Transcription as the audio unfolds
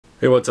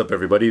Hey, what's up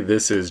everybody?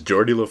 This is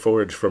Jordy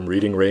LaForge from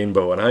Reading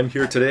Rainbow, and I'm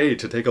here today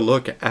to take a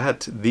look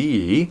at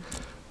the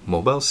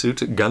Mobile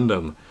Suit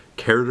Gundam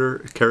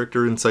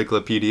Character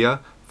Encyclopedia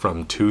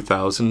from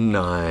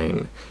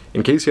 2009.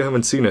 In case you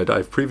haven't seen it,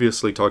 I've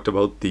previously talked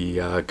about the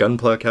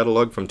Gunpla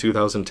catalog from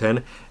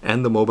 2010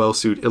 and the Mobile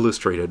Suit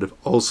Illustrated,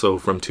 also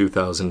from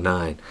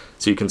 2009.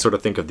 So you can sort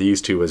of think of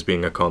these two as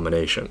being a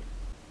combination.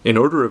 In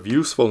order of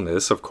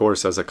usefulness, of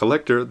course, as a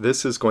collector,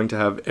 this is going to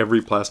have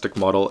every plastic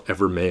model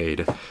ever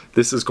made.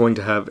 This is going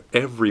to have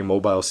every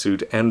mobile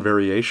suit and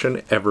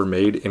variation ever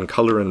made in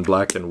color in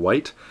black and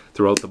white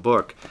throughout the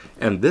book.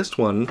 And this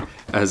one,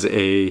 as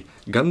a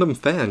Gundam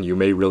fan, you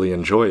may really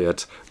enjoy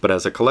it, but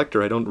as a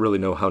collector, I don't really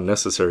know how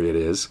necessary it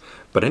is.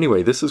 But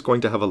anyway, this is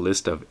going to have a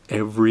list of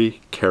every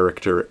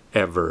character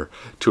ever,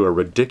 to a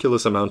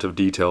ridiculous amount of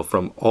detail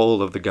from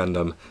all of the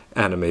Gundam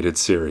animated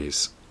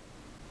series.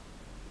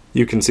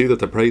 You can see that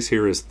the price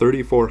here is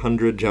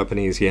 3,400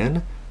 Japanese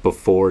yen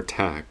before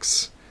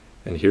tax.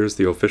 And here's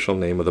the official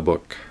name of the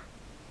book.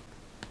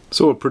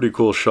 So a pretty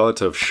cool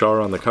shot of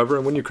Char on the cover,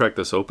 and when you crack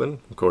this open,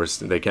 of course,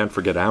 they can't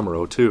forget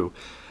Amuro too.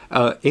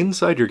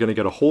 Inside you're going to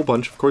get a whole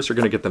bunch. Of course, you're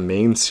going to get the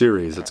main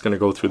series. It's going to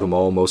go through them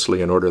all mostly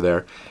in order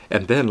there.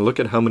 And then look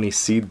at how many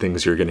seed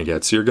things you're going to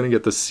get. So you're going to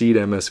get the Seed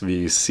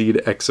MSV,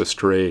 Seed X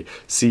Astray,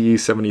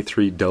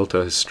 CE73 Delta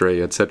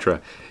Astray,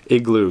 etc.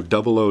 Igloo,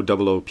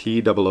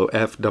 0000P,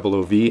 00F,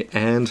 00V,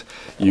 and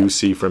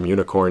UC from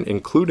Unicorn,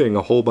 including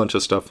a whole bunch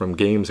of stuff from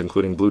games,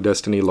 including Blue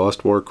Destiny,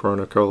 Lost War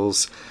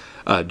Chronicles,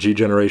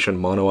 G-Generation,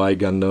 Mono-Eye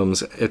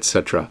Gundams,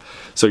 etc.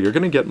 So you're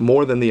going to get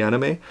more than the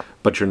anime,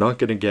 but you're not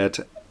going to get...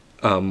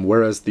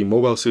 whereas the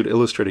Mobile Suit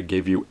Illustrated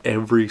gave you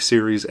every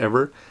series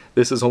ever,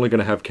 this is only going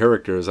to have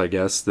characters, I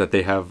guess, that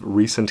they have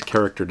recent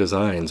character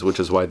designs, which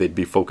is why they'd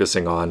be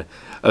focusing on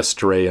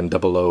Astray and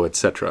 00,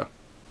 etc.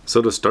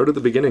 So to start at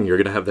the beginning, you're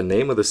going to have the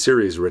name of the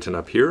series written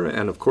up here,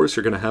 and of course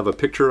you're going to have a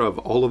picture of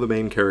all of the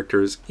main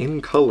characters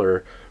in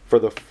color for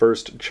the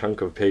first chunk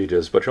of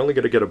pages, but you're only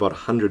going to get about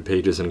 100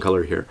 pages in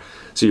color here.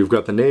 So you've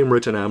got the name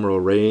written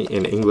Amuro Ray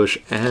in English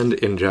and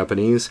in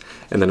Japanese,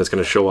 and then it's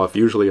going to show off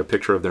usually a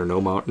picture of their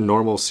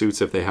normal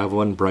suits if they have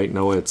one, Bright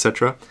Noah,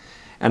 etc.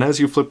 And as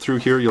you flip through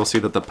here, you'll see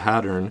that the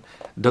pattern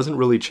doesn't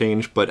really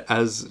change, but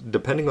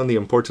depending on the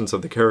importance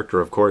of the character,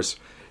 of course,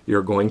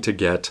 you're going to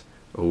get...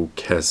 Oh,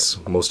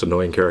 Kess, most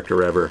annoying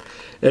character ever.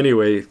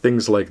 Anyway,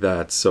 things like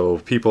that. So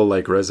people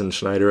like Resin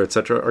Schneider,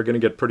 etc. are going to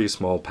get pretty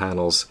small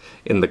panels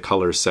in the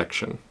color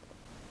section.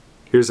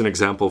 Here's an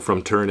example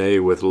from Turn A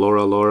with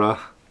Laura,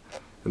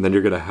 and then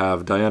you're going to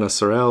have Diana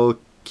Sorel,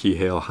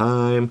 Kihale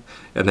Heim,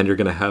 and then you're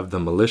going to have the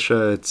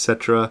Militia,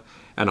 etc.,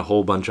 and a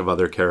whole bunch of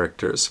other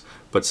characters.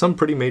 But some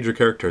pretty major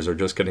characters are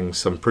just getting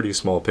some pretty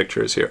small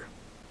pictures here.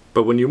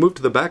 But when you move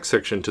to the back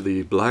section, to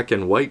the black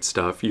and white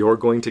stuff, you're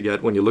going to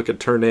get, when you look at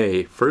Turn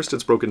A, first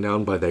it's broken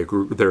down by their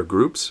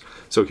groups.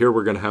 So here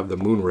we're going to have the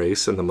Moon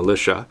Race and the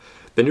Militia.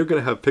 Then you're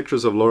going to have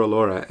pictures of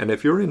Laura, and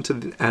if you're into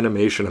the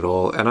animation at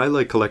all, and I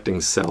like collecting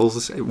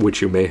cells,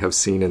 which you may have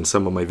seen in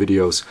some of my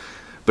videos,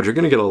 but you're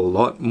going to get a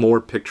lot more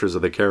pictures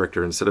of the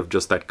character instead of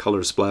just that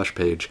color splash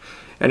page.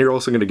 And you're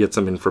also going to get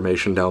some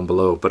information down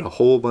below, but a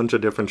whole bunch of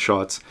different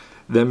shots,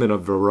 them in a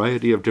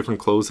variety of different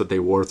clothes that they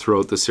wore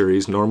throughout the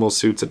series, normal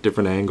suits at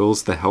different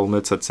angles, the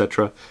helmets,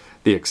 etc.,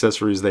 the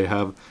accessories they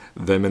have,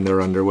 them in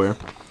their underwear.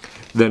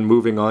 Then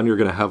moving on, you're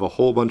going to have a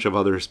whole bunch of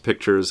other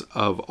pictures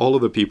of all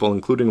of the people,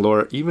 including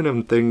Laura, even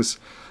in things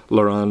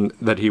Laurent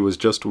that he was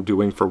just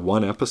doing for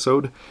one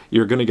episode,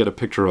 you're going to get a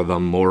picture of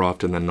them more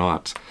often than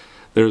not.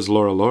 There's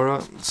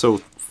Laura,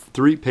 so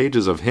 3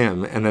 pages of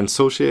him, and then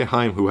Sochie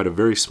Heim, who had a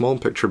very small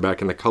picture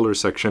back in the color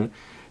section.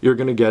 You're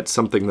going to get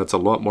something that's a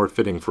lot more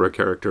fitting for a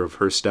character of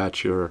her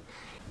stature.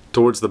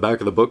 Towards the back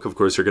of the book, of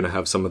course, you're going to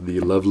have some of the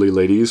lovely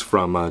ladies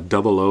from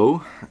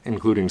 00,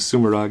 including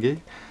Sumeragi,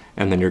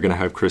 and then you're going to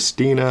have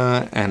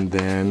Christina, and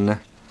then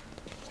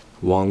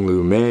Wang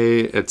Lu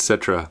Mei,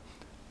 etc.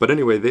 But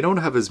anyway, they don't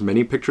have as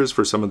many pictures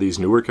for some of these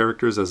newer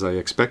characters as I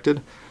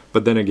expected,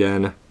 but then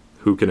again,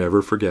 who can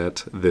ever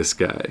forget this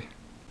guy?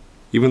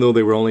 Even though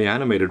they were only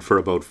animated for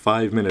about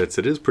 5 minutes,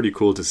 it is pretty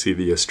cool to see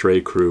the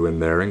Astray crew in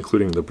there,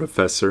 including the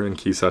Professor and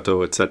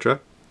Kisato, etc.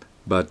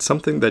 But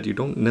something that you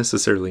don't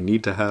necessarily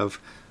need to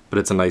have, but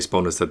it's a nice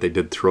bonus that they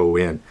did throw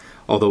in.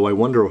 Although I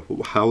wonder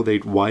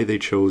why they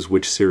chose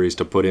which series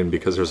to put in,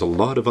 because there's a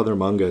lot of other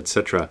manga,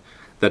 etc.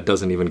 that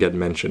doesn't even get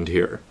mentioned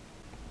here.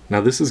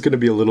 Now this is going to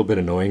be a little bit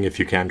annoying if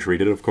you can't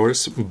read it, of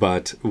course,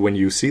 but when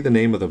you see the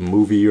name of the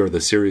movie or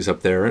the series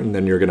up there, and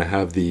then you're going to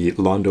have the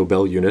Londo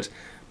Bell unit,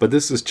 but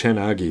this is Chen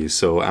Agi,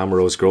 so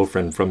Amuro's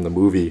girlfriend from the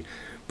movie,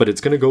 but it's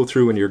going to go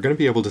through and you're going to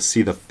be able to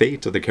see the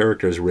fate of the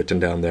characters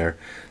written down there.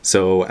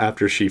 So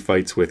after she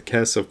fights with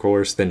Kess, of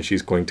course, then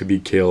she's going to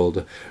be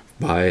killed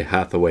by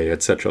Hathaway,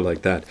 etc.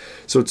 like that.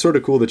 So it's sort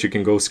of cool that you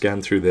can go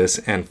scan through this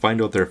and find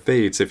out their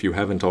fates if you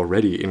haven't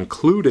already,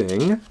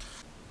 including...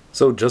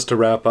 So just to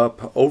wrap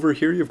up, over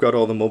here you've got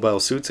all the mobile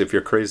suits if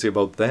you're crazy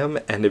about them,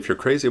 and if you're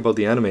crazy about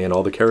the anime and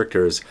all the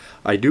characters,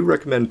 I do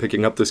recommend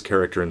picking up this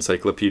character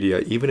encyclopedia,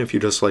 even if you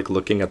just like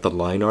looking at the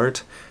line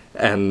art.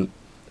 And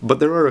But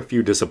there are a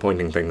few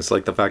disappointing things,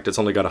 like the fact it's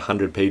only got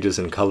 100 pages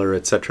in color,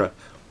 etc.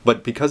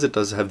 But because it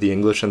does have the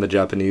English and the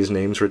Japanese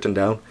names written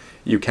down,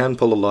 you can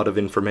pull a lot of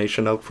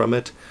information out from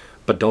it,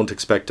 but don't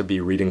expect to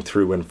be reading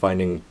through and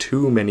finding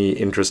too many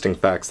interesting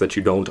facts that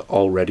you don't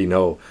already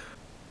know.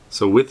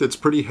 So with its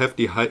pretty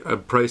hefty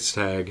price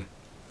tag,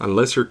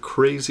 unless you're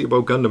crazy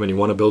about Gundam and you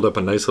want to build up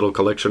a nice little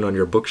collection on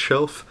your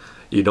bookshelf,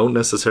 you don't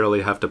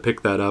necessarily have to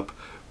pick that up,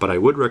 but I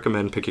would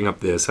recommend picking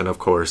up this and, of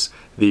course,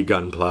 the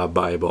Gunpla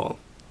Bible.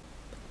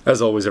 As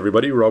always,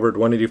 everybody,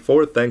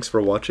 Robert184, thanks for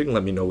watching.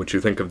 Let me know what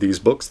you think of these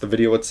books, the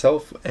video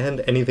itself,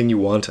 and anything you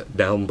want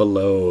down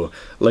below.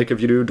 Like if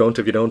you do, don't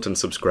if you don't, and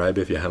subscribe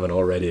if you haven't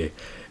already.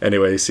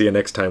 Anyway, see you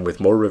next time with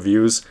more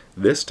reviews,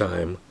 this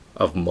time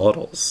of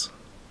models.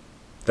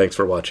 Thanks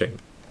for watching.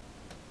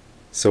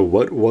 So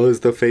what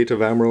was the fate of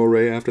Amuro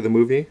Ray after the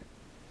movie?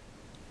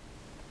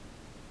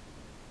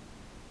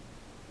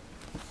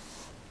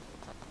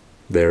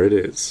 There it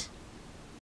is.